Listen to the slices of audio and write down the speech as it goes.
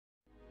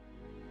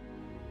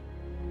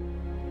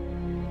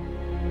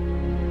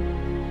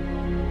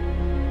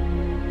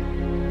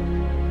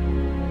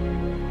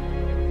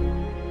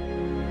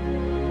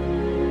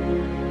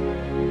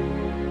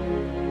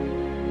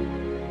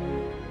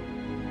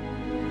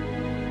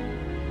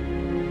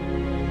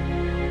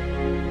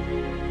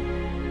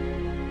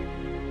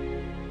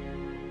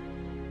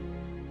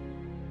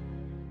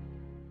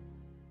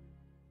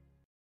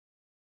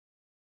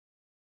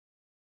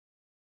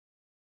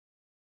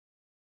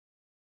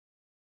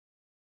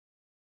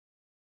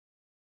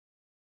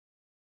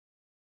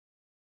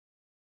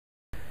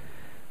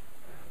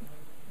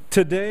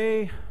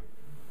Today,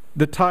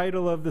 the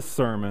title of the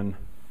sermon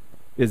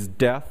is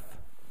Death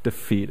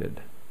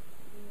Defeated.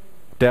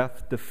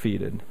 Death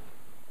Defeated.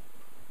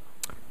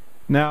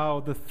 Now,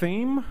 the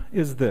theme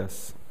is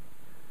this: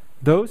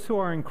 those who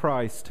are in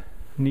Christ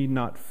need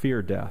not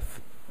fear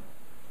death.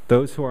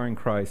 Those who are in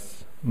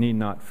Christ need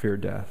not fear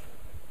death.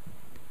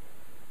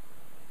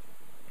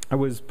 I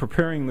was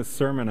preparing this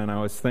sermon and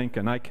I was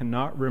thinking, I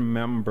cannot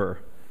remember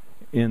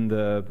in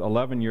the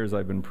 11 years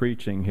I've been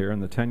preaching here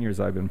and the 10 years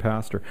I've been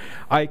pastor,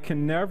 I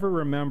can never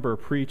remember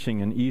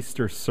preaching an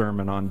Easter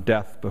sermon on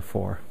death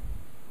before.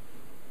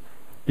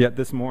 Yet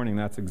this morning,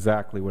 that's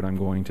exactly what I'm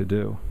going to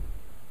do.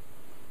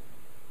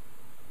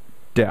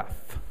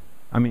 Death.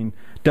 I mean,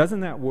 doesn't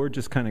that word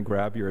just kind of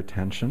grab your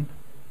attention?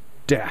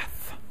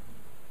 Death.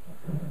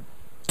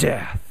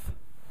 Death.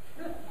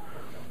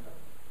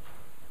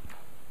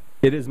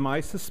 It is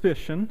my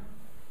suspicion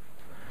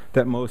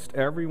that most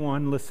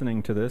everyone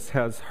listening to this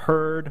has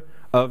heard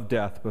of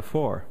death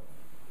before.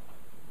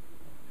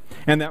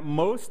 And that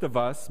most of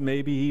us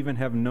maybe even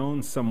have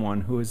known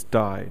someone who has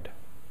died.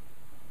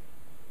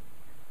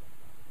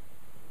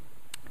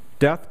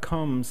 Death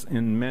comes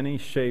in many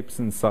shapes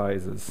and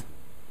sizes.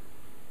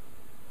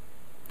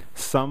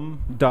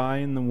 Some die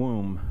in the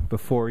womb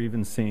before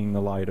even seeing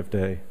the light of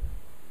day.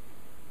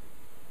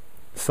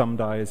 Some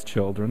die as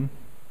children.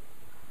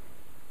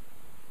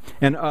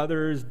 And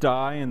others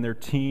die in their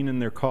teen and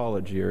their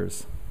college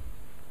years.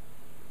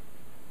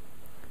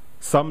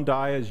 Some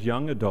die as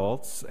young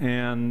adults,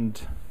 and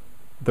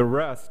the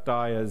rest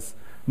die as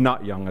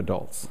not young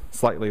adults,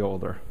 slightly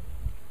older.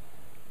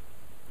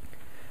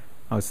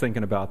 I was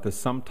thinking about this.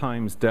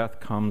 Sometimes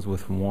death comes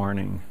with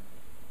warning.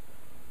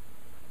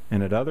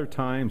 And at other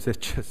times,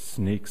 it just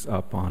sneaks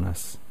up on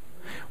us.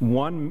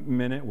 One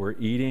minute, we're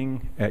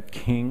eating at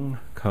King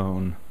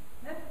Cone.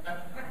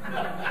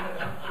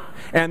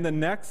 And the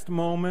next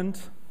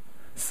moment,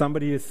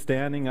 somebody is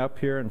standing up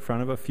here in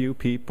front of a few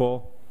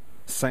people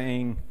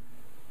saying,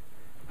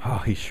 oh,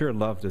 he sure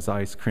loved his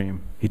ice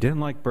cream. He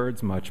didn't like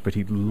birds much, but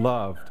he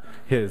loved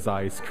his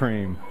ice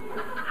cream.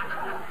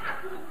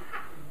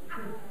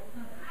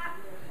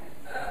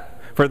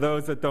 For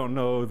those that don't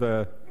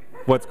know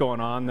what's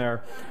going on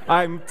there,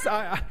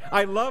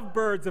 I love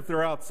birds if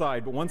they're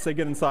outside, but once they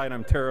get inside,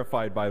 I'm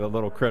terrified by the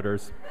little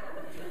critters.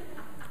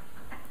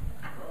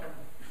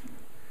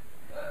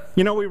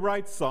 You know, we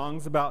write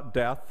songs about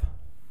death.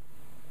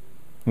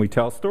 We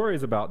tell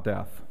stories about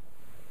death.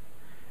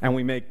 And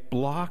we make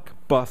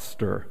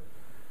blockbuster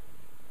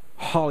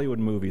Hollywood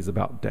movies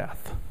about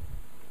death.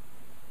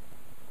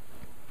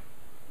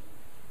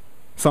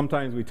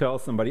 Sometimes we tell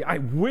somebody, I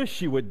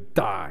wish you would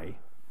die.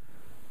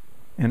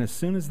 And as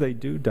soon as they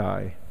do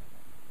die,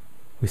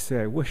 we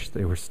say, I wish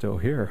they were still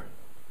here.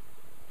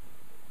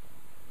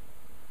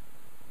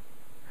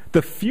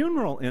 The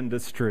funeral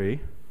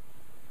industry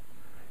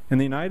in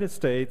the United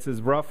States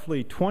is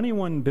roughly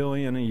 $21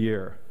 billion a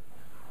year.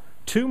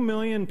 2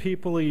 million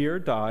people a year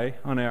die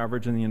on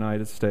average in the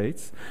United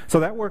States. So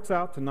that works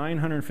out to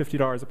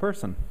 $950 a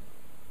person.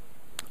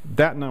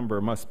 That number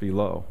must be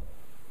low.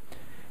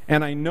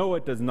 And I know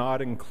it does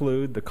not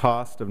include the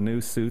cost of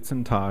new suits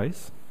and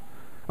ties,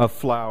 of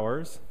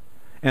flowers,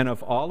 and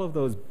of all of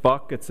those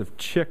buckets of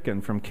chicken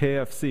from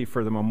KFC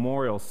for the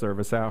memorial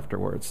service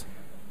afterwards.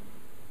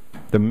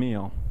 The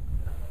meal.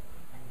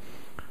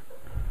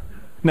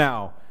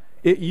 Now,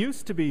 it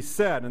used to be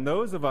said, and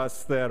those of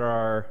us that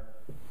are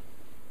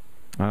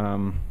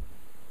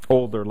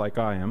older like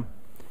I am,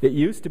 it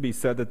used to be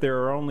said that there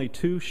are only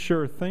two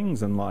sure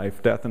things in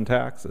life, death and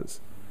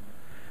taxes.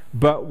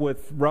 But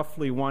with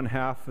roughly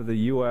 1/2 of the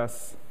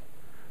U.S.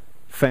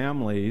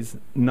 families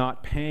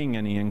not paying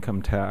any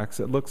income tax,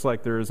 it looks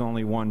like there is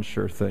only one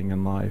sure thing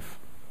in life.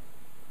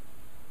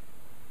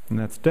 And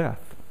that's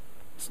death.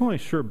 It's the only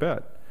sure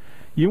bet.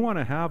 You want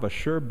to have a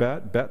sure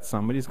bet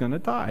somebody's going to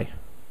die.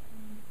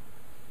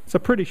 It's a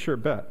pretty sure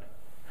bet.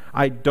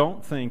 I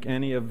don't think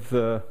any of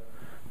the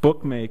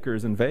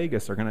bookmakers in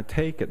Vegas are going to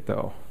take it,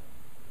 though.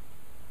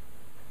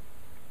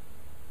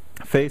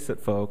 Face it,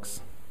 folks.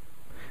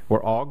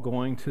 We're all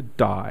going to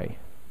die.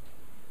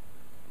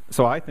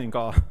 So I think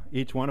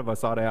each one of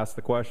us ought to ask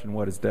the question,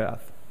 what is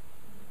death?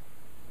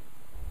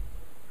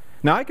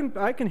 Now, I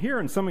can hear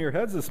in some of your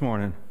heads this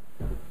morning,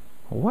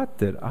 what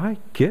did I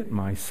get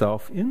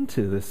myself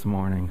into this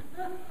morning?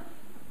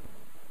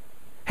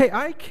 Hey,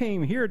 I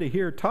came here to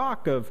hear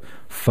talk of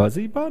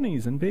fuzzy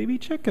bunnies and baby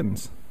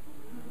chickens,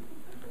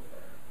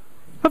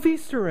 of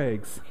Easter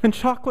eggs and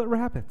chocolate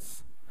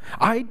rabbits.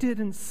 I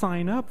didn't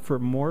sign up for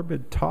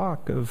morbid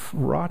talk of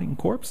rotting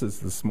corpses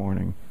this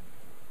morning.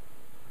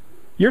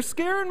 You're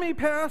scaring me,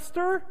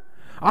 Pastor.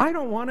 I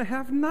don't want to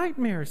have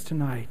nightmares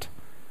tonight.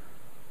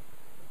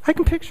 I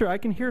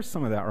can hear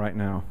some of that right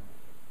now.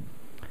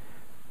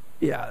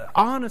 Yeah,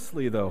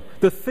 honestly though,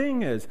 the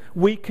thing is,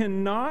 we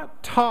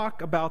cannot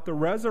talk about the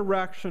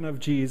resurrection of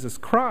Jesus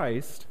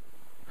Christ,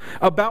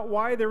 about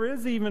why there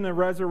is even a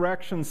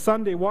Resurrection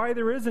Sunday, why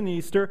there is an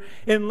Easter,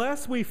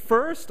 unless we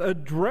first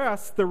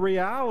address the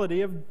reality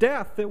of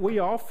death that we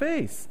all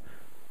face.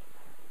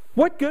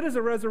 What good is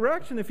a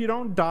resurrection if you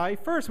don't die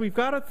first? We've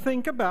got to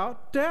think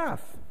about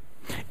death.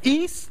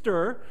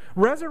 Easter,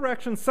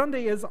 Resurrection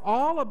Sunday, is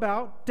all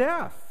about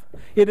death.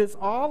 It is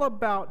all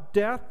about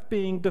death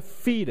being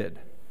defeated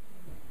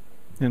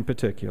in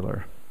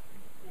particular.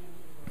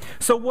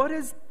 So what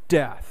is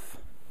death?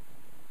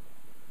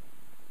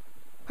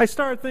 I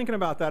started thinking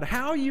about that.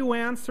 How you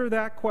answer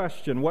that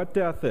question, what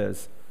death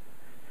is,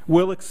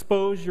 will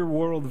expose your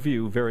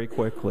worldview very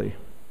quickly.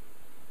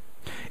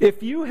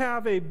 If you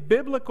have a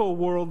biblical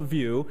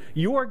worldview,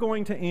 you are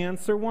going to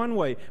answer one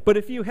way. But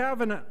if you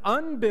have an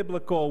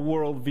unbiblical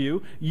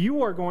worldview,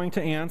 you are going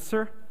to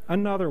answer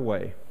another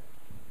way.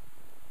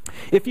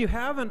 If you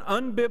have an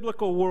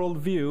unbiblical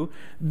worldview,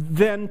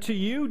 then to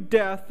you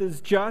death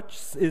is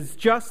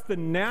just the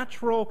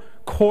natural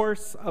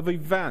course of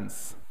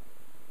events.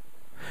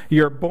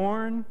 You're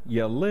born,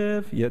 you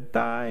live, you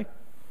die.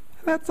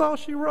 That's all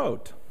she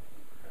wrote.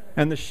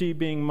 And the she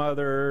being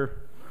Mother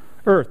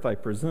Earth, I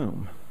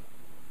presume.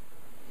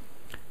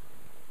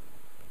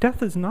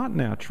 Death is not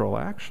natural,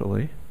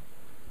 actually.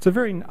 It's a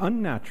very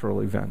unnatural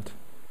event.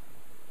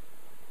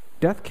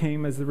 Death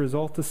came as the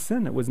result of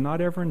sin. It was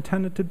not ever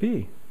intended to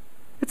be.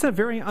 It's a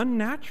very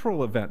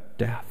unnatural event,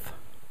 death.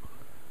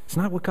 It's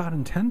not what God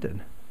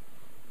intended.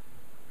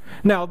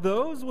 Now,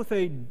 those with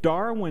a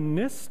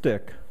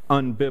Darwinistic,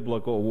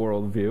 unbiblical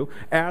worldview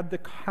add the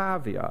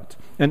caveat,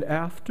 and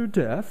after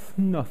death,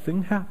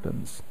 nothing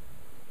happens.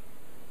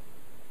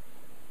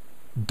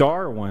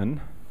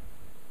 Darwin,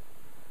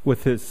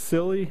 with his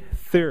silly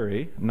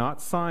theory,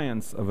 not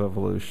science of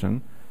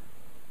evolution,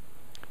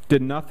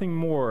 did nothing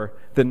more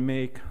than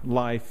make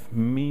life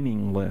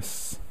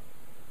meaningless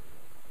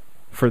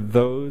for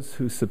those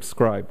who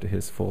subscribe to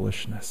his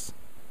foolishness.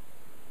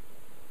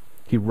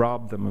 He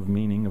robbed them of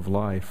meaning of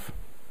life.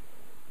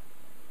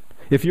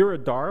 If you're a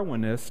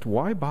Darwinist,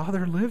 why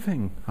bother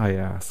living, I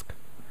ask?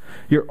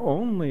 You're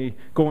only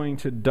going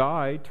to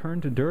die,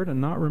 turn to dirt, and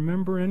not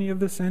remember any of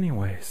this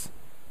anyways.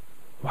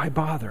 Why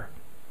bother?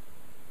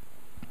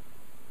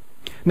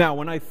 Now,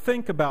 when I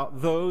think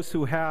about those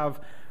who have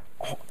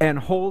and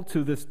hold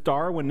to this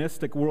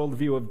Darwinistic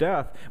worldview of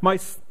death, my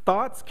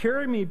thoughts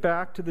carry me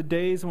back to the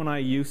days when I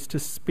used to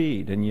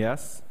speed. And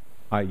yes,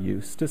 I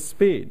used to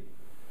speed.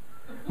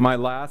 My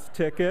last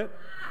ticket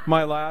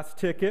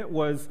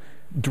was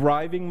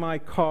driving my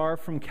car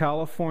from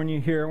California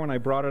here when I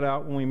brought it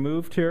out when we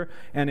moved here,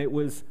 and it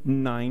was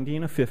 90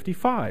 and a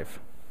 55.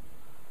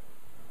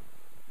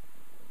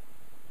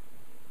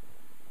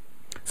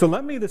 So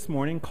let me this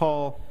morning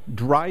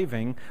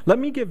let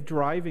me give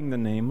driving the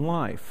name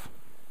life.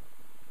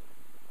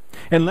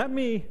 And let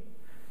me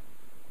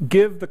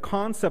give the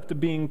concept of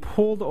being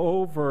pulled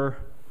over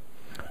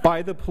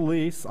by the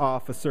police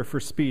officer for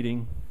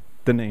speeding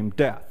the name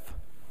death.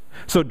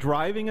 So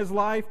driving is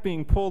life,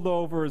 being pulled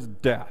over is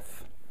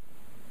death.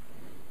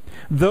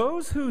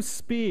 Those who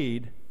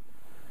speed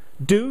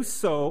do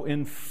so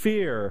in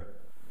fear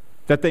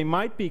that they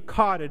might be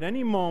caught at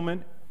any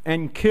moment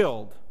and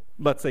killed,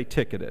 let's say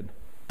ticketed.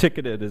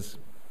 Ticketed is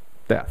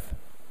death.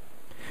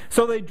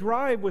 So they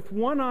drive with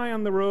one eye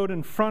on the road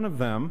in front of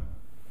them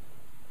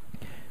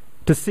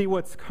to see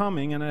what's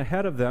coming and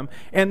ahead of them,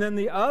 and then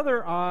the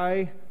other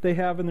eye they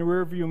have in the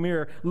rearview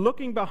mirror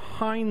looking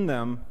behind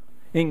them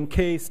in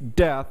case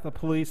death, a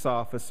police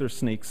officer,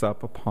 sneaks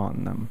up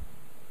upon them.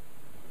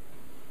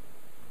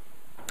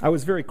 I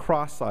was very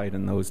cross-eyed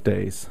in those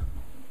days.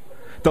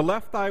 The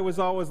left eye was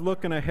always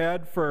looking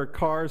ahead for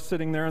cars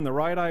sitting there, and the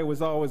right eye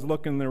was always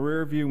looking in the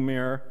rearview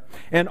mirror.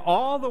 And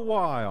all the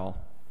while,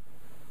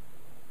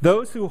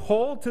 those who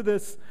hold to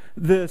this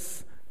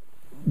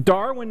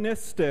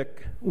Darwinistic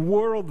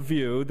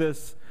worldview,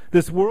 this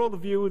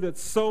worldview that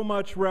so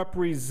much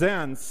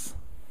represents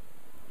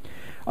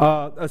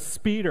a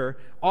speeder,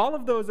 all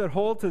of those that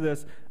hold to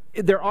this,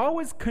 they're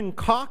always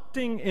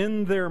concocting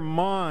in their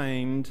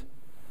mind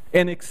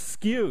an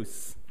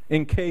excuse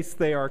in case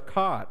they are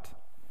caught.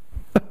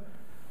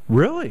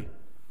 Really?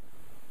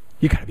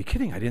 You got to be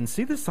kidding. I didn't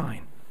see the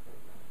sign.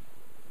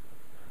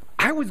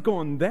 I was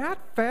going that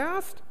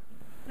fast?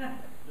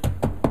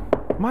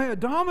 My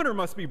odometer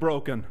must be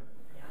broken.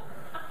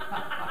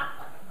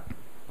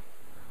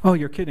 Oh,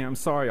 you're kidding. I'm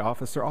sorry,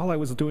 officer. All I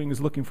was doing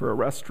was looking for a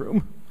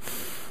restroom.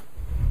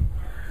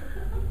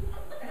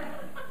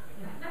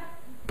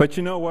 But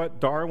you know what?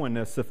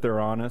 Darwinists, if they're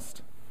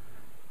honest,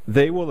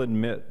 they will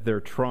admit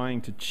they're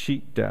trying to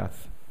cheat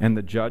death and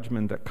the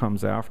judgment that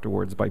comes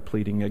afterwards by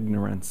pleading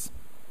ignorance.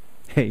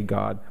 Hey,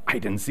 God, I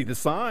didn't see the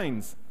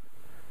signs.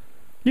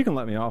 You can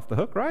let me off the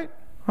hook, right?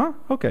 Huh?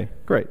 Okay,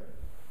 great.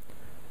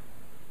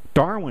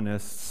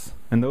 Darwinists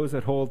and those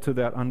that hold to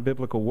that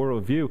unbiblical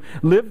worldview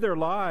live their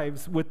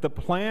lives with the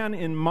plan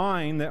in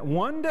mind that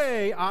one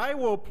day I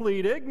will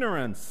plead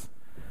ignorance.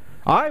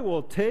 I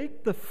will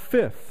take the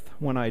fifth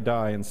when I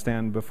die and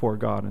stand before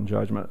God in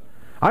judgment.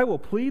 I will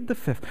plead the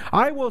fifth.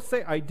 I will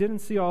say, I didn't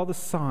see all the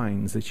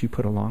signs that you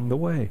put along the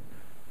way.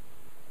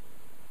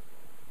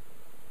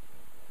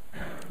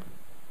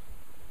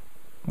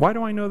 Why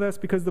do I know this?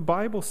 Because the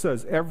Bible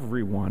says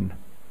everyone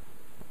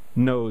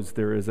knows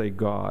there is a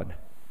God.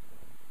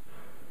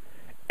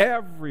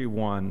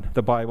 Everyone,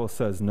 the Bible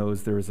says,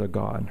 knows there is a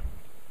God.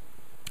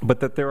 But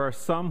that there are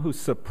some who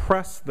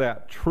suppress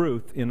that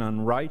truth in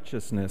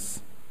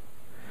unrighteousness.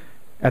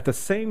 At the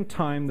same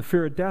time, the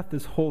fear of death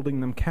is holding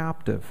them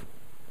captive.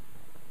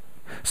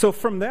 So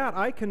from that,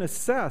 I can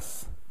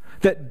assess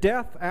that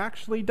death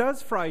actually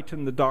does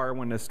frighten the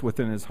Darwinist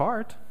within his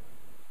heart.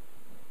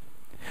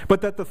 But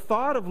that the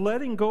thought of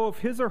letting go of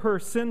his or her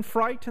sin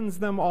frightens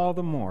them all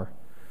the more.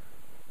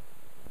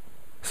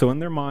 So in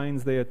their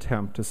minds, they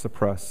attempt to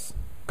suppress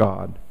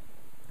God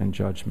and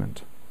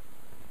judgment.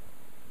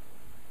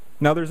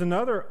 Now there's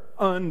another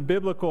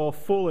unbiblical,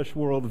 foolish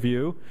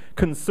worldview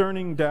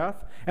concerning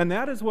death, and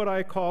that is what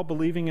I call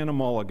believing in a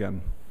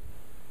mulligan.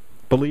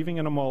 Believing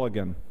in a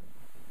mulligan.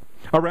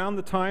 Around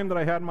the time that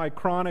I had my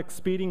chronic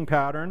speeding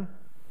pattern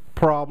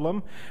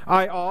problem,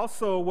 I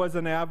also was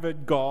an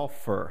avid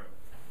golfer.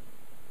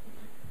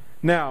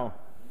 Now,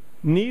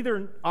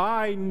 neither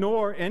I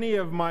nor any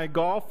of my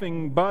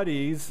golfing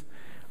buddies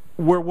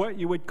were what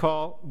you would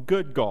call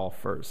good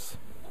golfers.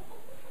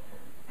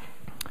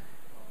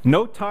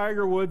 No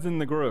Tiger Woods in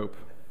the group.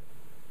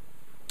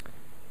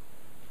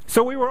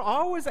 So we were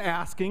always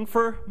asking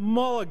for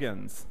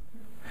mulligans.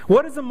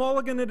 What is a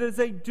mulligan? It is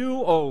a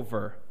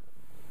do-over.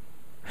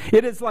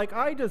 It is like,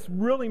 I just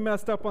really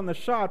messed up on the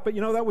shot, but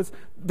that was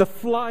the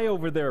fly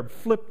over there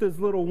flipped his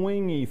little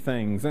wingy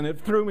things and it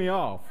threw me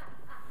off.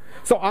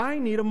 So I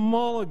need a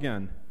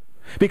mulligan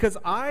because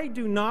I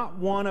do not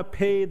want to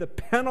pay the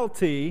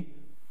penalty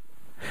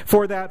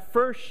for that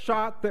first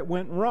shot that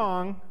went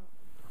wrong.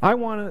 I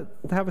want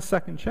to have a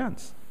second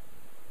chance.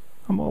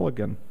 A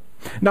mulligan.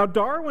 Now,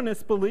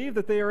 Darwinists believe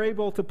that they are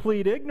able to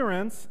plead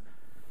ignorance,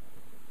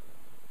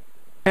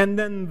 and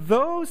then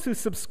those who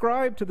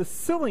subscribe to the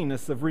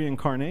silliness of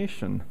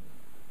reincarnation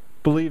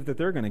believe that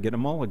they're going to get a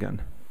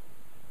mulligan.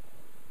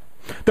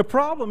 The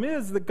problem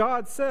is that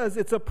God says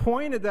it's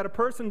appointed that a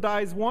person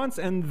dies once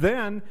and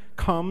then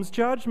comes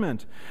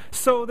judgment.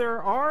 So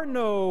there are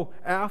no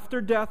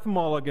after-death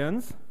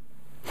mulligans.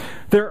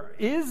 There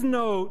is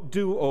no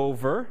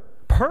do-over.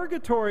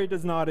 Purgatory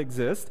does not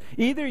exist.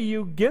 Either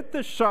you get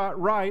the shot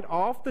right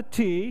off the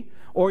tee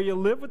or you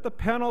live with the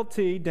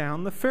penalty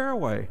down the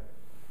fairway.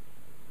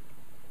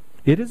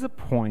 It is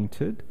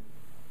appointed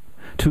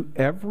to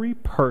every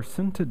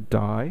person to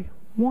die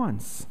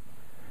once,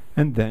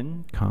 and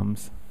then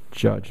comes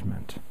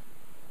judgment.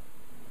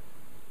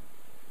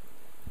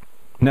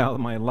 Now,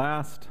 my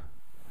last,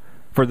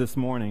 for this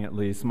morning at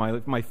least,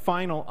 my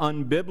final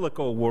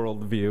unbiblical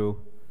worldview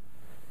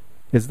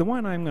is the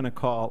one I'm going to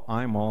call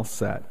I'm all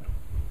set.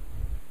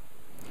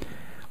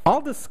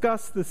 I'll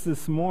discuss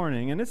this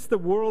morning, and it's the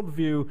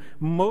worldview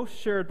most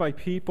shared by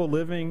people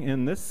living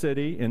in this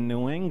city, in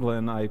New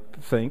England, I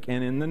think,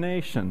 and in the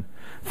nation.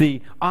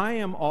 The I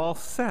am all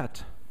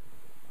set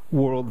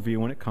worldview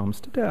when it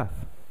comes to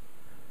death.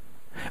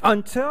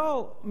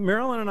 Until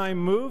Marilyn and I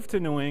moved to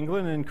New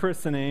England, and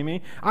Chris and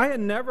Amy, I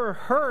had never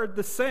heard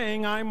the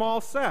saying, I'm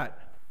all set.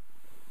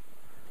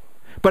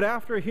 But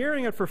after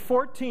hearing it for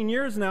 14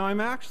 years now,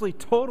 I'm actually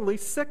totally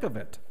sick of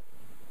it.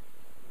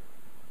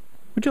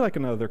 Would you like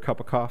another cup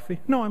of coffee?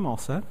 No, I'm all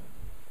set.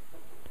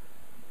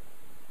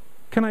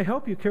 Can I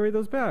help you carry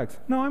those bags?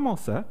 No, I'm all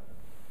set.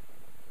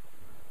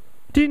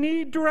 Do you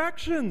need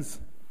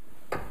directions?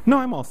 No,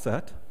 I'm all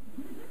set.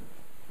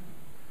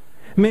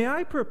 May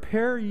I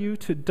prepare you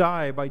to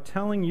die by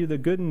telling you the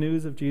good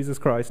news of Jesus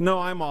Christ? No,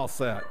 I'm all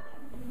set.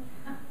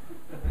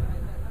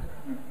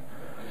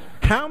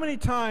 How many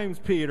times,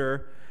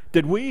 Peter,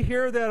 did we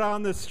hear that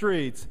on the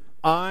streets?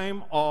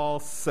 I'm all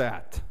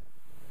set.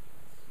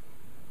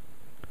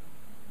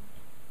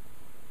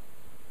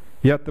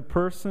 Yet the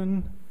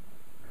person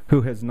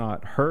who has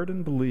not heard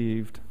and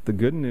believed the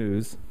good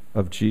news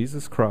of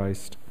Jesus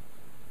Christ,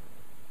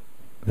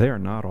 they are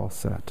not all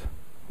set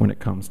when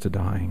it comes to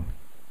dying.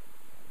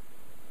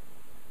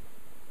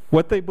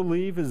 What they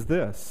believe is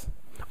this: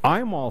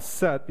 I'm all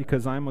set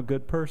because I'm a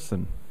good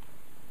person.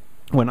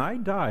 When I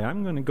die,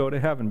 I'm going to go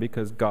to heaven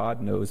because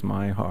God knows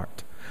my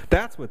heart.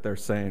 That's what they're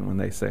saying when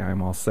they say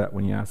I'm all set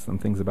when you ask them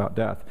things about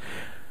death.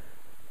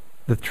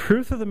 The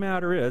truth of the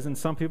matter is, and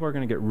some people are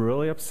going to get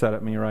really upset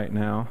at me right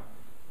now,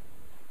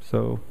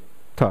 so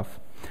tough.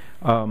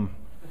 The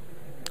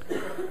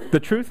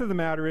truth of the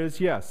matter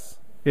is, yes,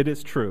 it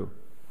is true.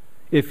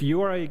 If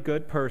you are a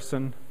good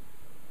person,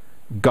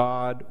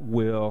 God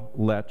will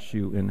let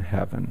you in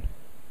heaven.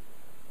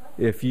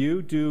 If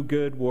you do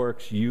good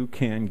works, you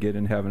can get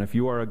in heaven if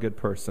you are a good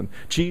person.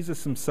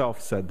 Jesus himself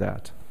said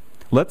that.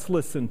 Let's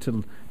listen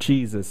to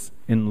Jesus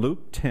in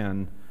Luke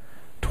 10,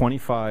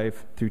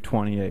 25 through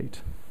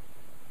 28.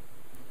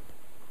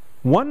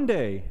 One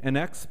day, an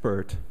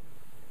expert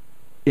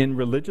in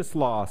religious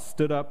law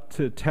stood up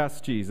to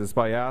test Jesus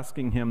by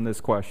asking him this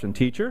question: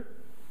 Teacher,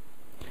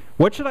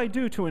 what should I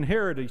do to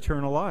inherit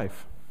eternal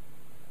life?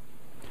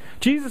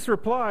 Jesus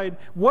replied,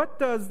 What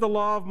does the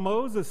law of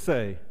Moses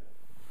say?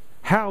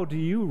 How do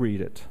you read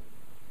it?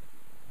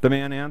 The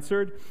man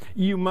answered,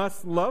 You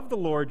must love the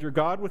Lord your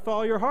God with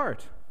all your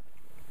heart,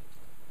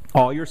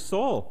 all your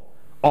soul,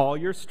 all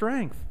your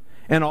strength,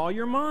 and all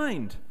your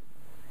mind,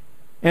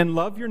 and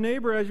love your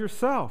neighbor as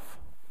yourself.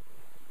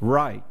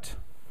 Right,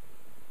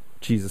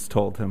 Jesus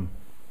told him.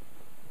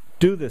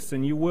 Do this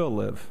and you will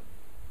live.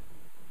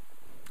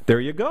 There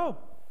you go.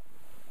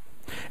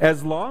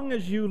 As long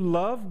as you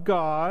love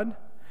God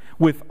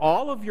with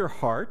all of your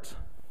heart,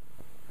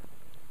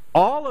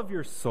 all of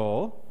your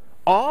soul,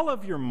 all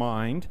of your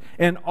mind,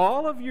 and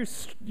all of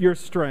your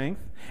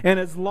strength, and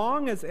as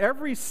long as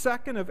every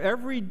second of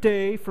every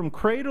day from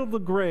cradle to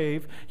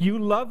grave you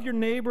love your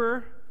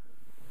neighbor,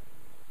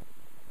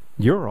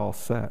 you're all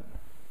set.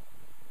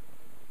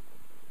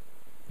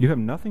 You have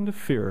nothing to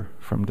fear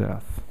from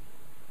death.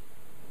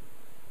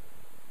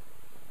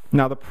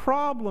 Now the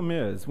problem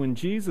is when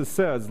Jesus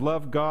says,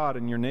 love God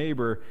and your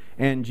neighbor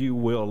and you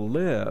will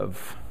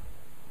live,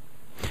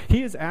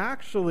 he is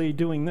actually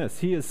doing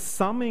this. He is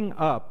summing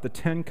up the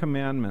 10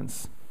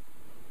 Commandments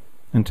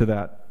into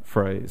that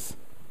phrase.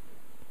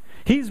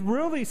 He's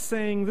really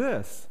saying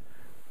this: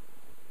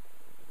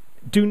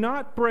 do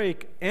not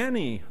break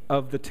any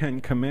of the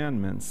 10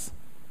 Commandments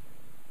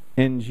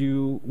and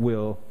you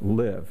will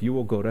live. You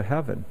will go to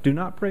heaven. Do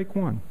not break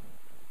one.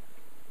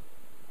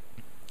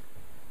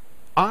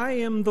 I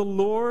am the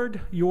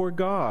Lord your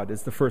God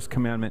is the first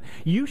commandment.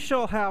 You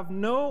shall have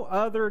no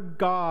other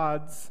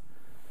gods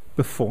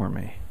before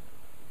me.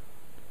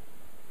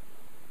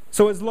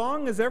 So as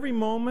long as every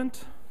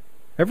moment,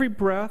 every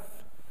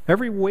breath,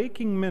 every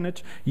waking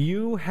minute,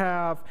 you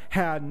have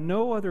had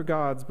no other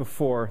gods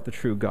before the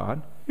true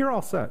God, you're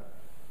all set.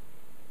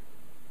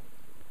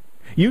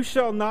 You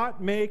shall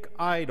not make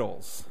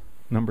idols.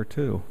 Number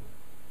 2.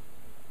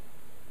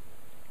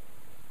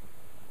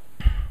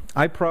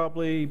 I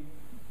probably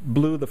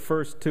blew the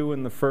first 2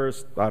 in the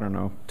first,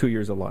 2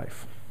 years of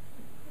life.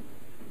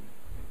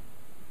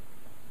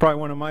 Probably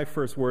one of my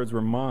first words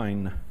were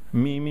mine.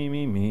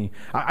 Me.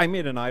 I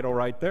made an idol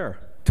right there.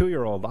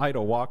 2-year-old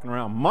idol walking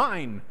around.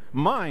 Mine.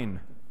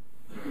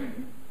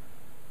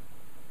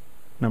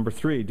 Number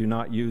 3, do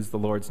not use the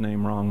Lord's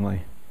name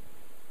wrongly.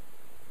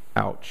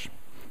 Ouch.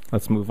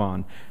 Let's move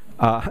on.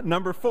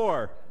 Number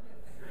 4,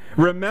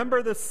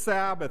 remember the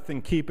Sabbath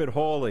and keep it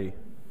holy.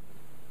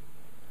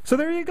 So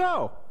there you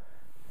go.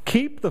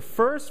 Keep the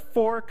first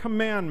 4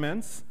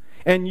 commandments,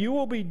 and you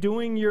will be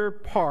doing your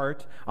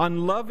part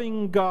on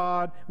loving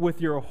God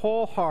with your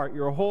whole heart,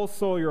 your whole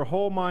soul, your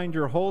whole mind,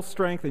 your whole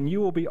strength, and you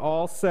will be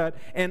all set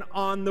and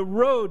on the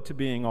road to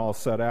being all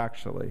set,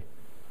 actually.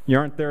 You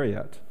aren't there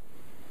yet.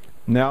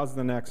 Now's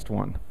the next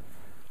one.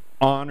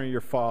 Honor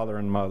your father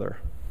and mother.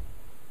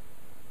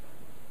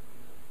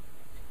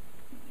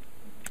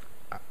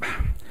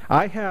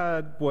 I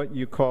had what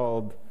you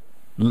called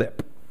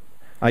lip.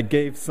 I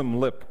gave some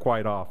lip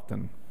quite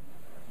often.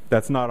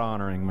 That's not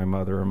honoring my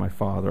mother or my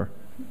father.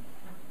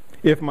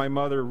 If my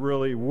mother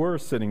really were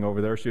sitting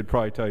over there, she would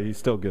probably tell you he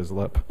still gives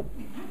lip.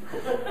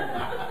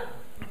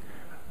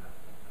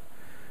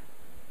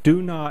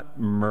 Do not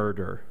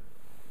murder.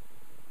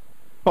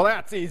 Well,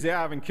 that's easy.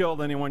 I haven't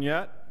killed anyone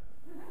yet.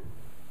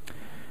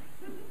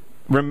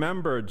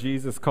 Remember,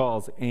 Jesus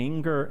calls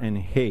anger and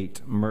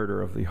hate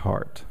murder of the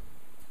heart.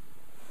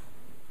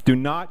 Do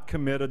not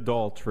commit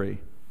adultery.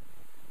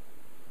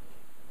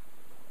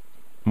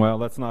 Well,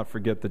 let's not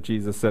forget that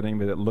Jesus said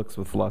anybody that looks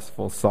with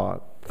lustful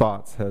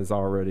thoughts has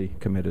already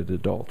committed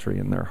adultery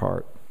in their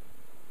heart.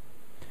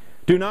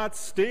 Do not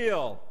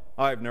steal.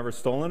 I've never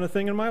stolen a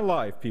thing in my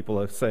life,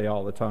 people say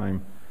all the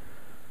time.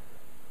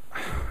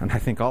 And I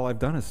think all I've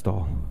done is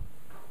stole.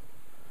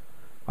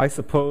 I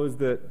suppose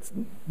that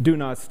do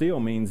not steal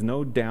means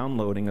no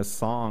downloading of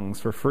songs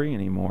for free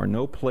anymore,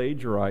 no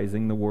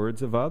plagiarizing the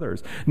words of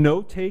others,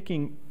 no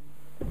taking...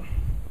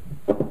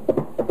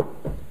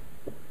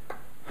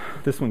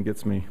 This one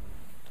gets me.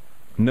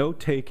 No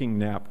taking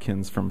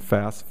napkins from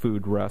fast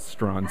food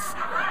restaurants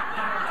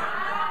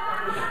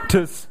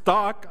to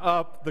stock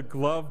up the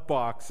glove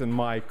box in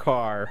my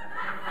car.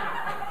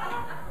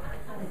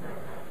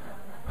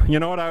 You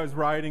know what? I was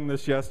writing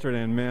this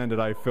yesterday, and man,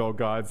 did I feel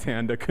God's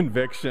hand of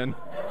conviction.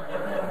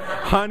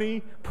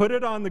 Honey, put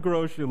it on the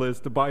grocery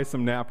list to buy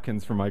some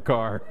napkins for my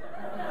car.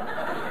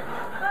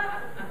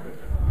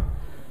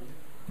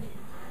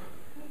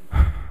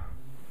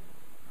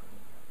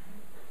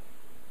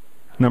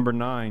 Number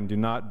 9, do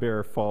not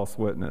bear false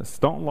witness.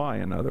 Don't lie,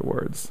 in other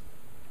words.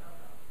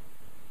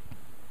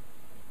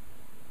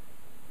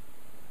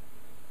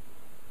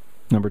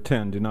 Number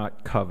 10, do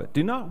not covet.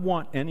 Do not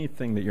want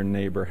anything that your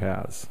neighbor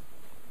has.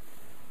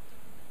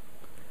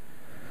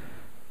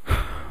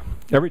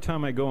 Every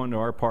time I go into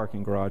our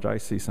parking garage, I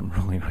see some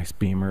really nice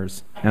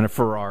Beamers and a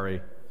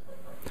Ferrari.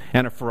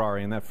 And that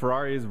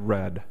Ferrari is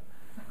red.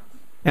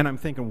 And I'm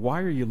thinking, why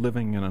are you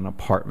living in an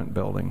apartment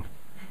building?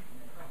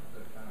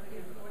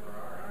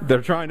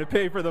 They're trying to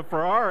pay for the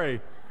Ferrari.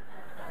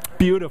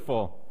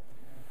 Beautiful.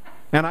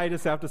 And I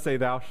just have to say,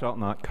 thou shalt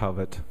not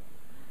covet.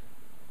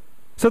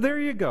 So there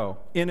you go.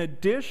 In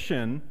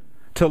addition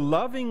to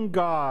loving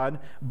God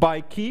by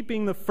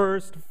keeping the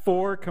first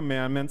 4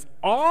 commandments,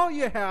 all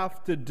you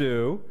have to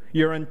do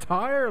your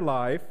entire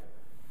life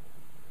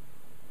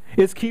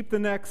is keep the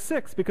next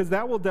 6, because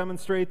that will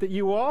demonstrate that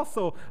you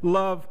also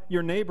love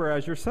your neighbor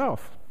as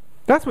yourself.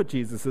 That's what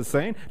Jesus is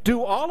saying.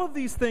 Do all of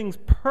these things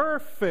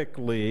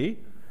perfectly,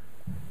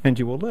 and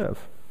you will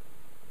live.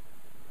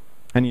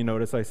 And you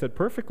notice I said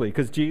perfectly,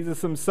 because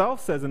Jesus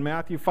himself says in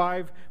Matthew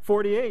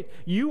 5:48,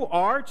 you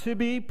are to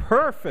be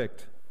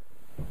perfect,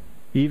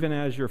 even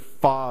as your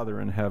Father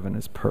in heaven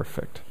is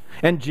perfect.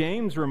 And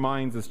James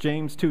reminds us,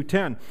 James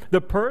 2:10, the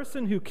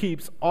person who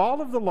keeps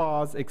all of the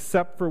laws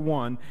except for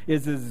one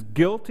is as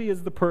guilty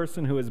as the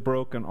person who has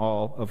broken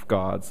all of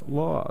God's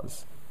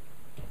laws.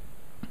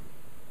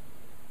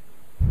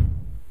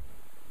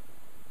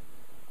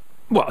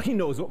 Well, he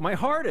knows what my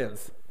heart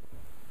is.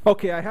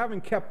 Okay, I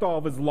haven't kept all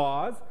of his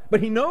laws,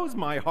 but he knows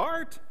my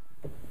heart.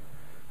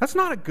 That's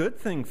not a good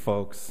thing,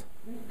 folks.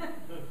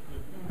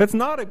 It's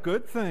not a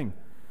good thing.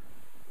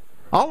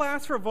 I'll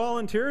ask for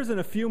volunteers in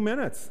a few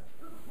minutes.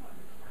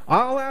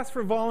 I'll ask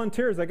for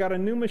volunteers. I got a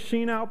new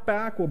machine out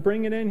back. We'll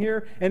bring it in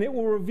here, and it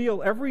will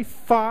reveal every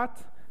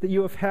thought that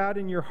you have had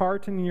in your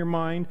heart and in your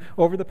mind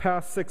over the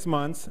past 6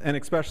 months, and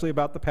especially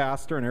about the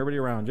pastor and everybody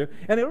around you.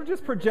 And it'll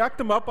just project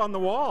them up on the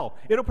wall.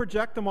 It'll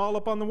project them all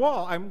up on the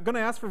wall. I'm going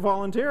to ask for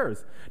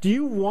volunteers. Do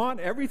you want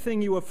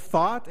everything you have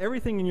thought,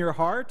 everything in your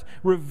heart,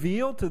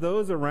 revealed to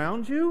those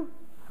around you?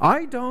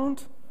 I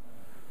don't.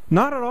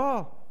 Not at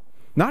all.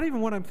 Not even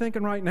what I'm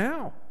thinking right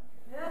now.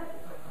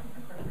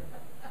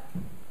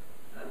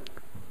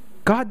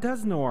 God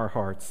does know our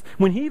hearts.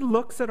 When he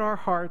looks at our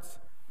hearts,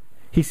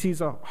 he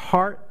sees a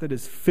heart that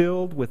is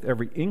filled with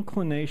every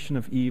inclination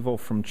of evil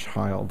from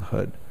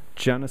childhood.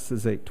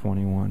 Genesis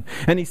 8:21.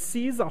 And he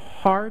sees a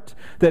heart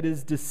that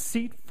is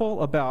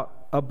deceitful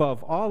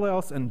above all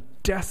else and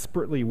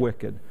desperately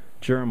wicked.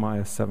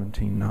 Jeremiah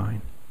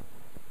 17:9.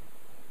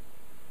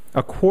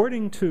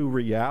 According to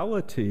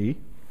reality,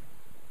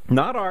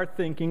 not our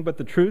thinking, but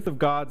the truth of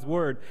God's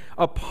word,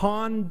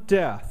 upon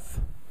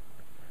death,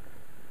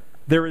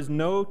 there is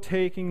no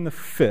taking the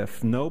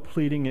fifth, no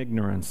pleading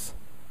ignorance.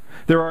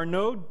 There are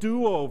no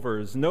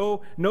do-overs,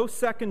 no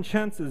second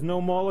chances,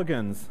 no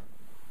mulligans.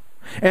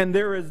 And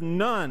there is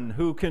none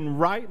who can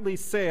rightly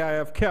say, I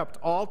have kept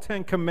all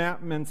 10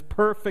 commandments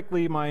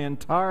perfectly my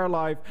entire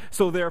life,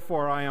 so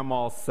therefore I am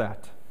all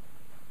set.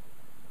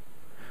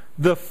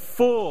 The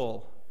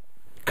fool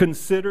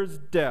considers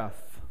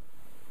death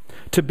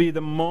to be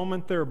the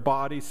moment their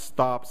body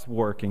stops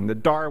working. The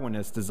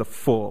Darwinist is a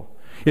fool.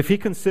 If he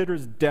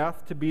considers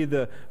death to be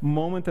the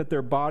moment that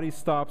their body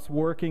stops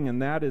working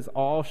and that is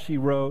all she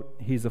wrote,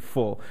 he's a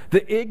fool.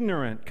 The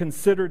ignorant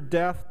consider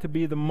death to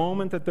be the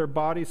moment that their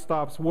body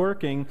stops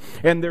working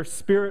and their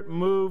spirit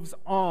moves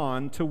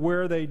on to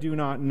where they do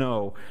not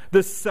know.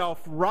 The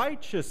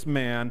self-righteous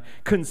man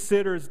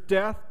considers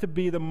death to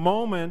be the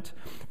moment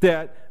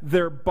that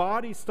their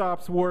body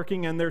stops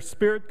working and their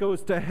spirit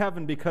goes to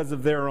heaven because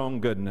of their own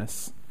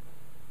goodness.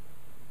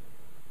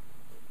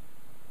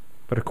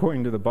 But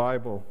according to the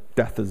Bible,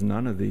 death is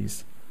none of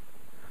these.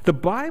 The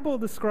Bible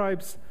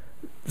describes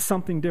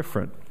something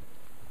different.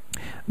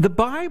 The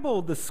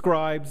Bible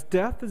describes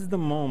death as the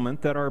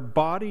moment that our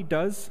body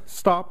does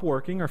stop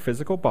working, our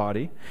physical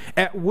body,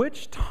 at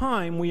which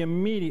time we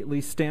immediately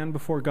stand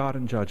before God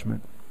in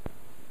judgment.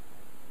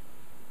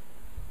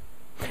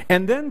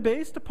 And then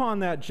based upon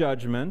that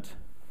judgment,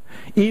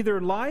 either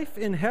life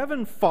in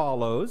heaven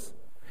follows,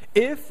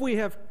 if we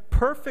have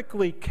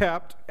perfectly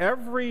kept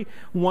every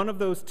one of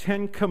those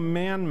 10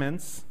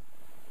 commandments,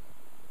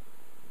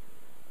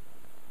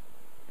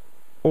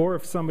 or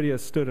if somebody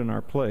has stood in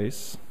our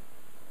place.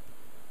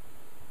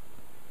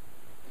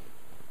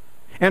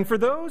 And for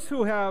those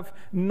who have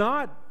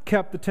not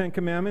kept the 10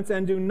 commandments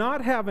and do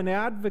not have an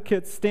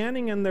advocate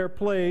standing in their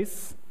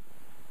place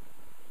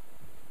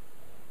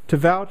to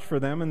vouch for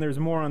them, and there's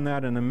more on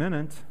that in a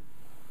minute,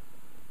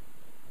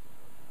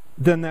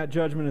 then that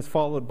judgment is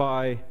followed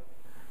by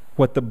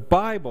what the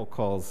Bible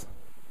calls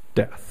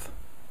death,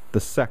 the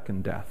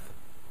second death.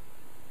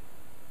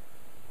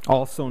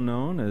 Also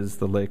known as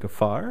the lake of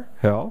fire,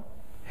 hell,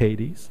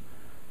 Hades,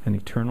 and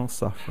eternal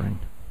suffering.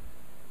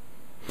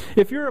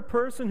 If you're a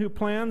person who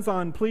plans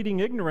on pleading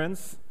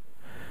ignorance,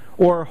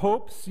 or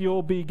hopes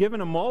you'll be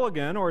given a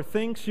mulligan, or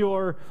thinks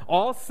you're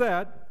all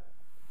set,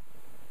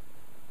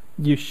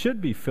 you should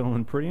be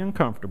feeling pretty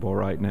uncomfortable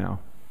right now,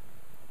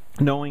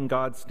 knowing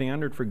God's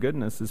standard for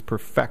goodness is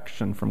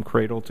perfection from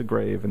cradle to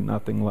grave and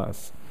nothing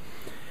less.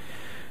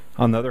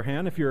 On the other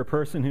hand, if you're a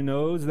person who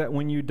knows that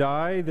when you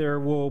die there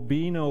will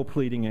be no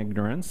pleading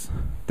ignorance,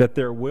 that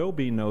there will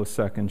be no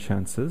second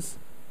chances,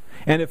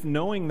 and if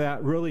knowing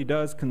that really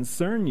does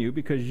concern you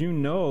because you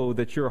know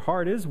that your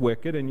heart is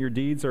wicked and your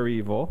deeds are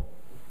evil,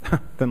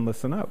 then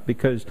listen up,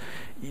 because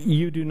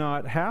you do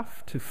not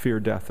have to fear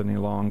death any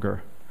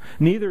longer.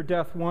 Neither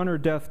death 1 or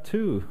death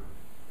 2.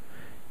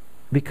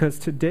 Because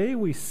today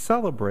we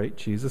celebrate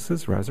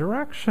Jesus'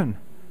 resurrection.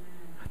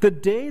 The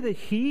day that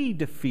he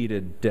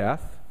defeated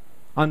death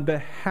on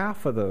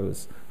behalf of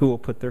those who will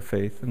put their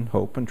faith and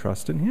hope and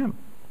trust in him.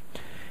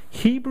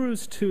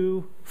 Hebrews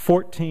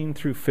 2:14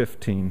 through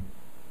 15.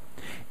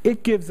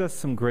 It gives us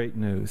some great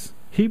news.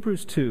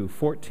 Hebrews 2,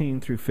 14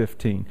 through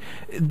 15.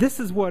 This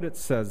is what it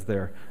says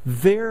there.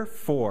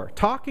 Therefore,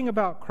 talking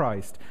about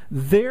Christ,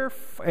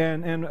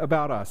 and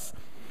about us.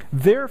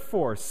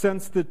 Therefore,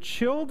 since the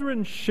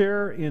children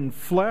share in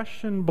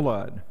flesh and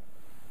blood,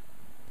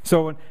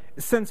 so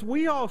since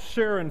we all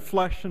share in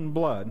flesh and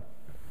blood,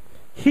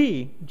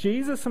 he,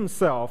 Jesus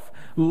himself,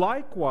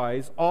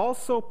 likewise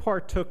also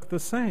partook the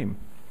same,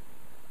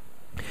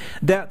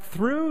 that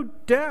through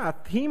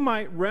death he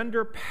might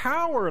render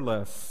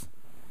powerless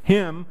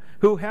him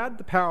who had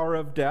the power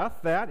of death,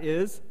 that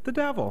is, the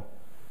devil,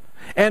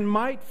 and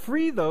might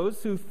free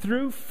those who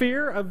through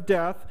fear of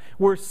death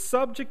were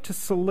subject to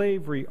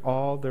slavery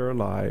all their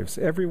lives.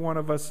 Every one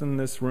of us in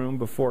this room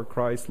before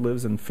Christ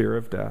lives in fear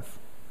of death.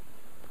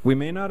 We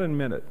may not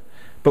admit it,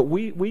 but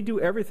we do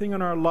everything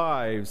in our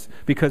lives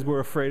because we're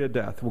afraid of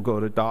death. We'll go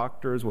to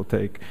doctors, we'll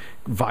take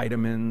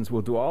vitamins,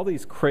 we'll do all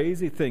these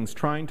crazy things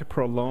trying to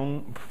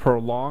prolong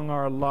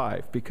our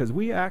life because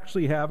we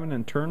actually have an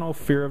internal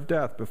fear of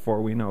death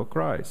before we know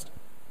Christ.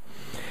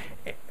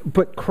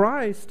 But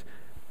Christ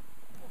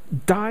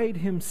died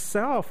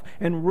himself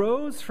and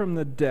rose from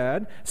the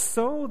dead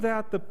so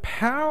that the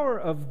power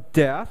of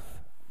death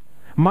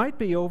might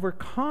be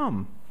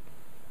overcome.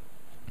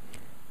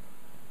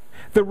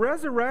 The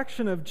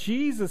resurrection of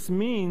Jesus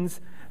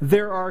means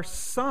there are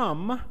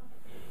some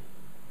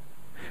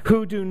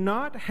who do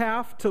not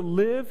have to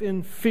live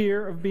in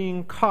fear of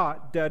being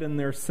caught dead in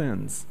their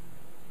sins,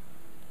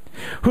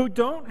 who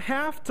don't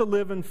have to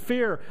live in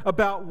fear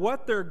about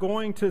what they're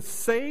going to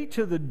say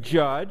to the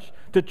judge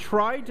to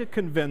try to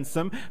convince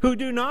them, who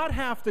do not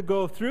have to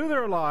go through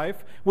their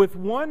life with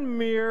one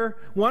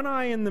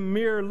eye in the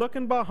mirror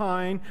looking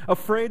behind,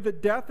 afraid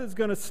that death is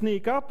going to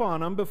sneak up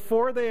on them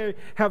before they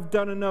have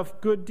done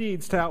enough good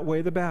deeds to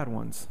outweigh the bad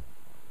ones.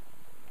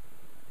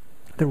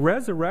 The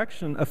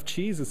resurrection of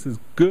Jesus is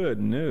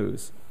good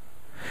news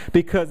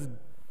because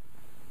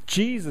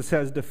Jesus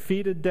has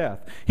defeated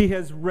death. He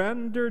has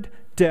rendered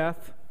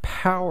death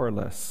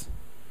powerless.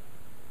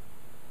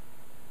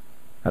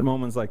 At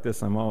moments like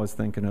this, I'm always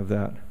thinking of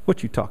that.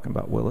 What you talking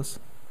about, Willis?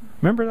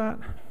 Remember that?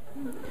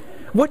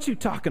 What you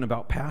talking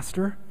about,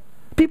 Pastor?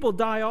 People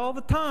die all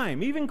the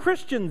time. Even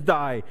Christians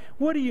die.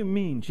 What do you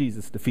mean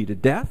Jesus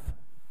defeated death?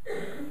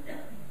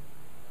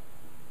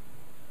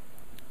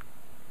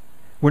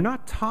 We're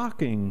not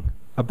talking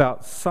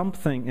about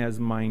something as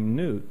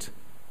minute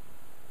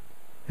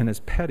and as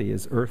petty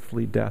as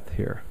earthly death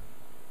here.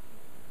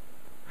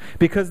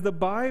 Because the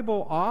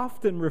Bible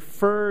often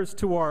refers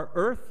to our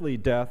earthly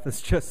death as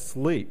just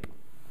sleep.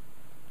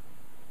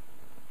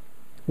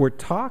 We're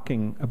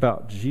talking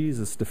about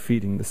Jesus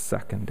defeating the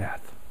second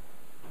death.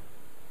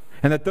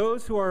 And that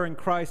those who are in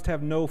Christ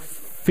have no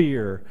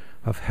fear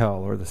of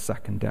hell or the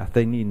second death.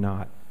 They need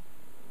not.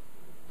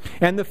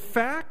 And the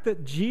fact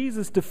that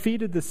Jesus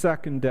defeated the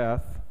second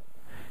death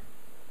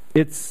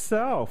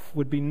itself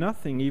would be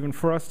nothing even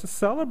for us to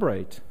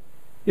celebrate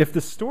if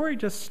the story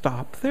just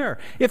stopped there.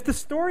 If the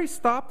story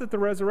stopped at the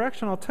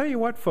resurrection, I'll tell you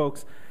what,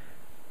 folks,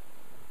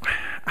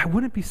 I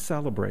wouldn't be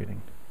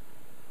celebrating.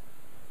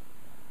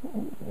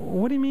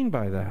 What do you mean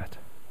by that?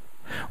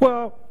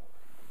 Well,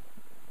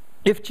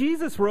 if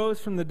Jesus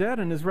rose from the dead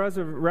and his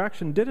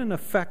resurrection didn't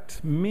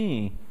affect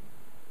me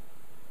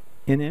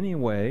in any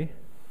way,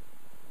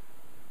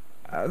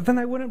 then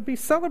I wouldn't be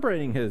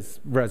celebrating his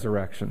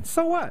resurrection.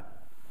 So what?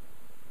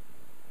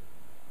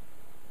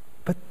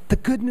 But the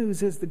good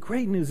news is, the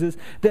great news is,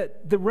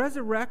 that the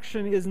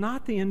resurrection is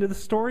not the end of the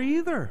story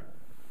either.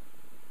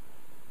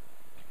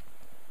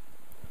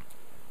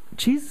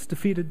 Jesus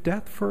defeated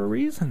death for a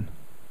reason.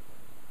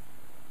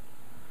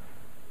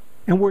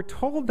 And we're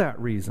told that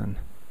reason.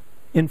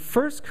 In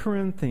 1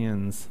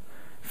 Corinthians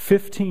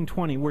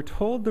 15:20, we're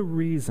told the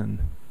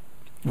reason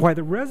why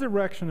the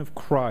resurrection of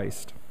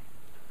Christ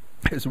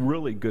is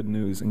really good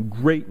news and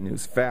great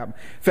news,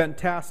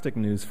 fantastic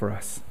news for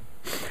us.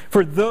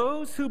 For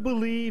those who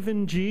believe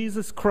in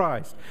Jesus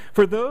Christ,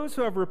 for those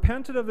who have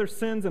repented of their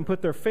sins and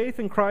put their faith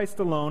in Christ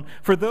alone,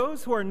 for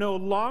those who are no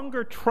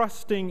longer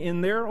trusting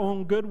in their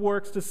own good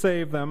works to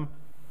save them,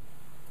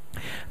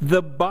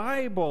 the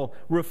Bible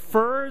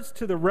refers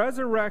to the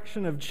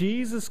resurrection of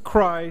Jesus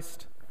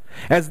Christ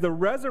as the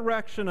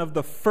resurrection of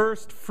the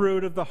first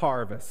fruit of the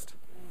harvest.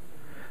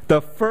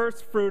 The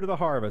first fruit of the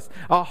harvest.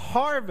 A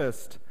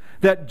harvest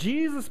that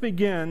Jesus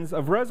begins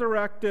of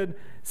resurrected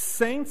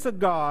saints of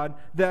God,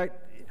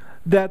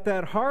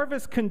 that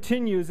harvest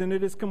continues, and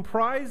it is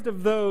comprised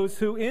of those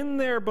who in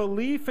their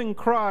belief in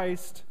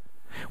Christ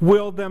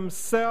will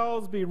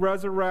themselves be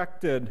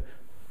resurrected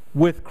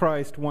with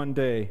Christ one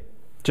day,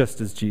 just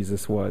as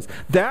Jesus was.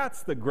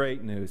 That's the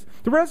great news.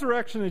 The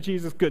resurrection of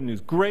Jesus, good news.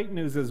 Great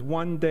news is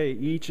one day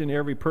each and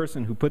every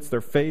person who puts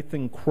their faith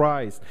in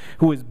Christ,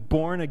 who is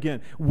born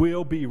again,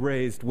 will be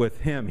raised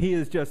with him. He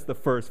is just the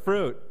first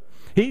fruit.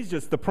 He's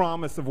just the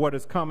promise of what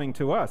is coming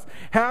to us.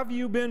 Have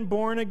you been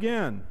born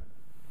again?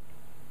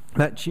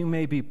 That you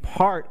may be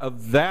part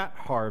of that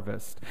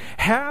harvest.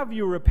 Have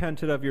you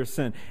repented of your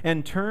sin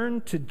and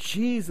turned to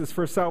Jesus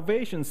for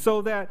salvation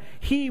so that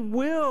he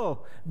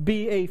will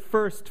be a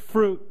first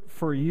fruit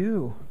for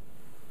you?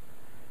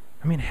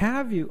 I mean,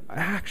 have you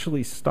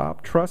actually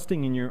stopped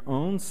trusting in your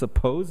own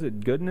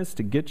supposed goodness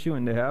to get you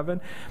into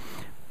heaven?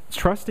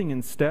 Trusting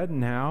instead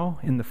now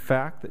in the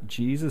fact that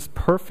Jesus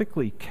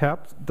perfectly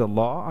kept the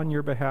law on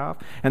your behalf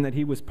and that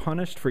he was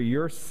punished for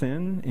your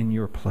sin in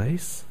your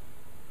place?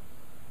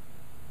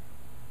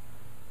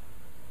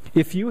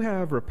 If you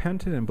have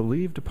repented and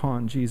believed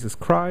upon Jesus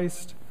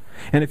Christ,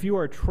 and if you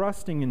are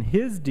trusting in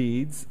his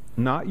deeds,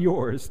 not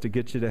yours, to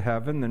get you to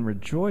heaven, then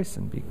rejoice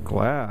and be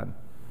glad.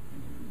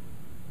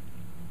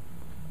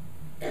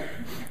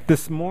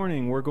 This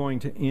morning we're going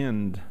to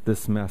end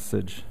this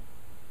message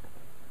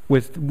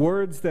with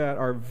words that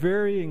are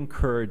very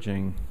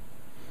encouraging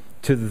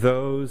to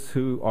those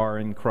who are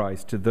in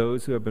Christ, to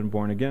those who have been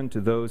born again, to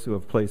those who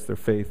have placed their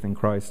faith in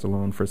Christ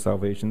alone for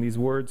salvation. These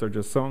words are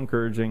just so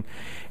encouraging.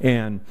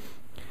 And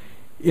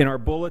in our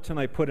bulletin,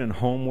 I put in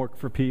homework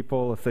for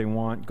people. If they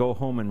want, go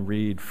home and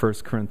read 1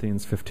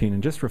 Corinthians 15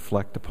 and just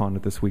reflect upon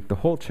it this week. The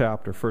whole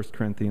chapter, 1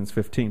 Corinthians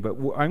 15. But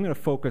I'm going to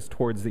focus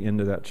towards the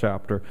end of that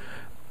chapter.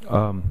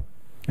 And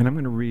I'm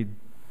going to read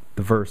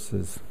the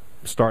verses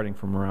starting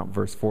from around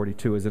verse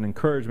 42 as an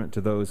encouragement to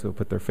those who have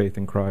put their faith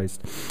in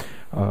Christ.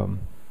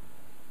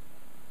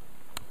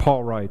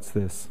 Paul writes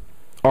this: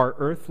 "Our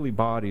earthly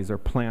bodies are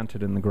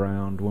planted in the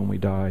ground when we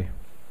die,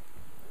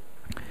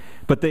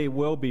 but they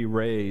will be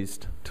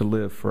raised to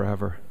live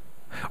forever.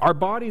 Our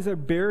bodies are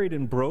buried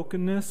in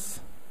brokenness,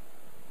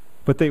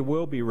 but they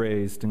will be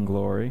raised in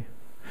glory.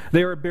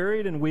 They are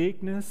buried in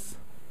weakness,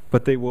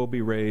 but they will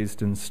be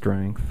raised in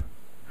strength.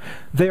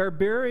 They are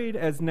buried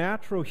as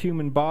natural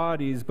human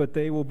bodies, but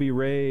they will be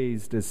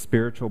raised as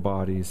spiritual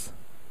bodies.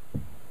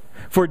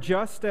 For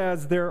just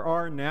as there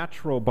are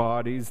natural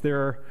bodies,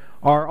 there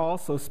are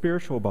also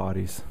spiritual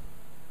bodies.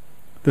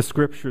 The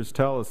scriptures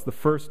tell us the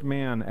first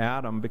man,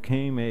 Adam,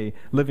 became a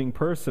living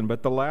person,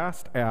 but the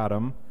last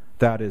Adam,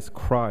 that is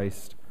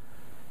Christ,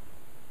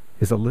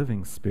 is a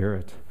living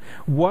spirit.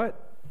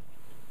 What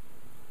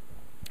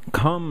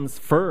comes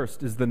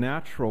first is the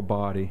natural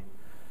body.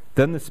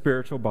 Then the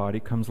spiritual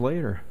body comes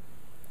later.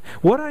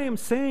 What I am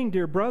saying,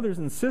 dear brothers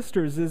and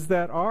sisters, is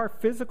that our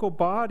physical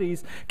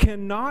bodies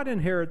cannot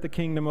inherit the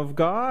kingdom of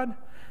God.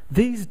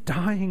 These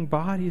dying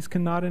bodies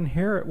cannot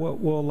inherit what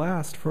will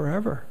last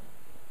forever.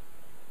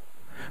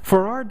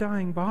 For our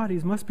dying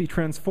bodies must be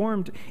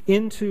transformed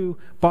into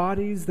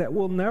bodies that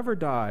will never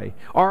die.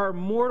 Our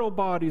mortal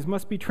bodies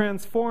must be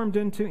transformed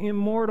into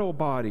immortal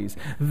bodies.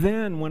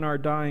 Then, when our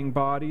dying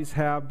bodies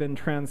have been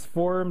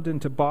transformed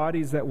into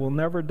bodies that will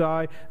never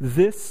die,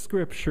 this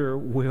scripture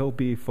will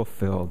be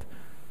fulfilled.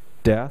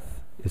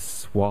 Death is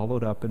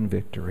swallowed up in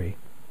victory.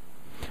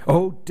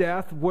 O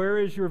death, where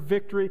is your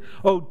victory?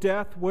 O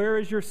death, where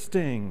is your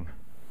sting?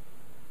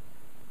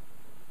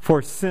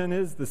 For sin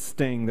is the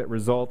sting that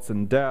results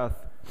in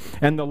death,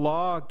 and the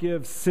law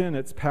gives sin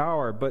its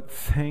power, but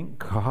thank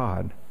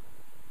God,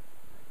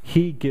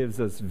 he gives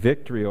us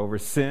victory over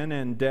sin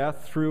and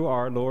death through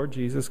our Lord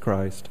Jesus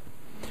Christ.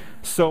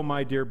 So,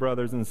 my dear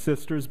brothers and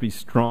sisters, be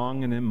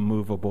strong and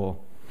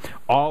immovable.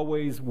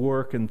 Always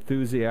work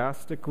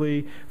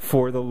enthusiastically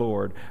for the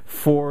Lord,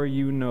 for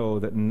you know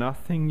that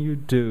nothing you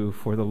do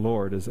for the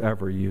Lord is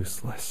ever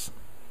useless."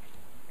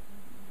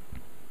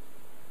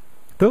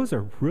 Those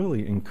are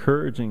really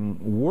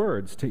encouraging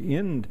words to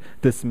end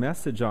this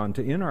message on,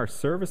 to end our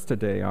service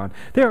today on.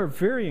 They are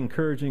very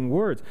encouraging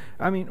words.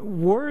 I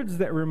mean, words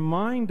that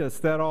remind us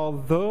that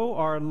although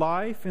our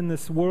life in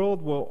this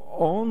world will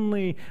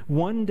only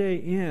one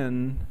day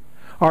end,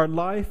 our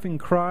life in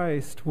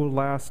Christ will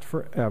last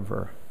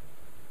forever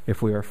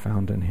if we are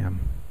found in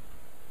him.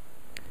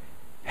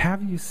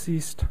 Have you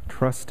ceased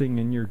trusting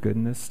in your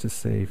goodness to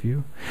save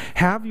you?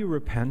 Have you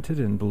repented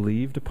and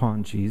believed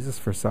upon Jesus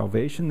for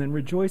salvation? Then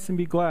rejoice and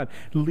be glad.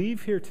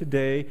 Leave here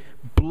today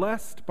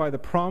blessed by the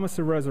promise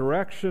of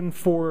resurrection,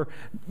 for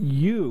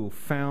you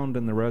found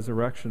in the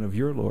resurrection of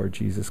your Lord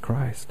Jesus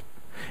Christ.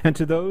 And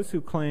to those who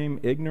claim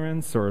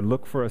ignorance or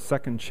look for a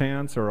second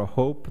chance or a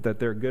hope that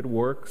their good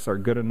works are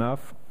good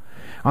enough,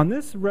 on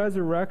this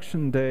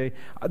resurrection day,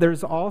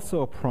 there's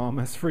also a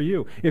promise for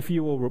you. If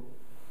you will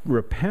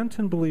repent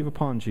and believe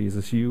upon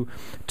Jesus, you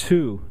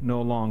too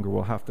no longer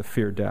will have to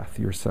fear death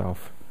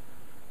yourself.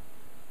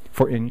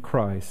 For in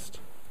Christ,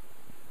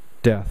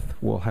 death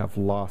will have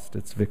lost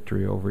its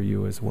victory over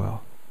you as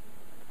well.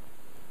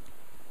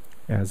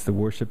 As the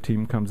worship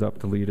team comes up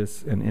to lead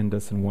us and end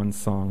us in one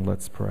song,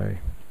 let's pray.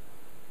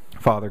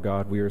 Father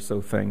God, we are so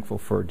thankful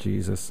for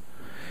Jesus.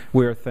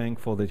 We are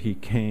thankful that he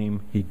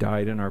came, he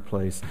died in our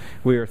place.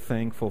 We are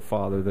thankful,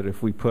 Father, that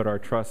if we put our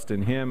trust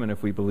in him and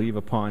if we believe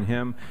upon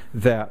him,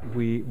 that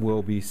we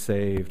will be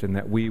saved and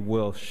that we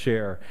will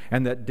share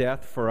and that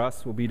death for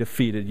us will be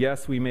defeated.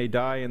 Yes, we may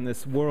die in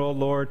this world,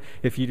 Lord,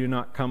 if you do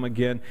not come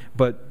again,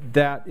 but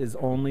that is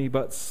only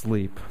but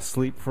sleep.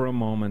 Sleep for a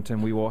moment,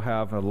 and we will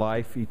have a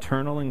life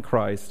eternal in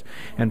Christ.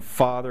 And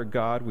Father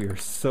God, we are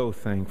so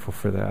thankful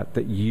for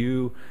that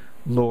you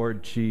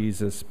Lord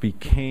Jesus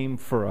became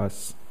for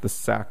us the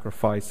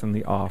sacrifice and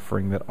the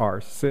offering that our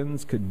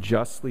sins could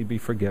justly be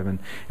forgiven.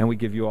 And we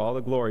give you all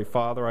the glory.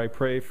 Father, I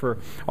pray for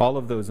all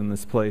of those in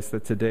this place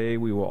that today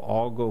we will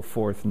all go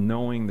forth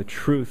knowing the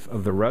truth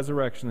of the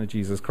resurrection of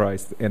Jesus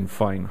Christ and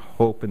find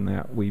hope in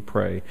that, we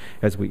pray.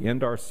 As we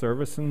end our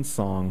service in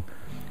song,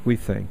 we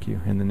thank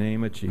you. In the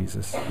name of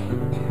Jesus,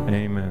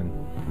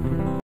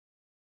 amen.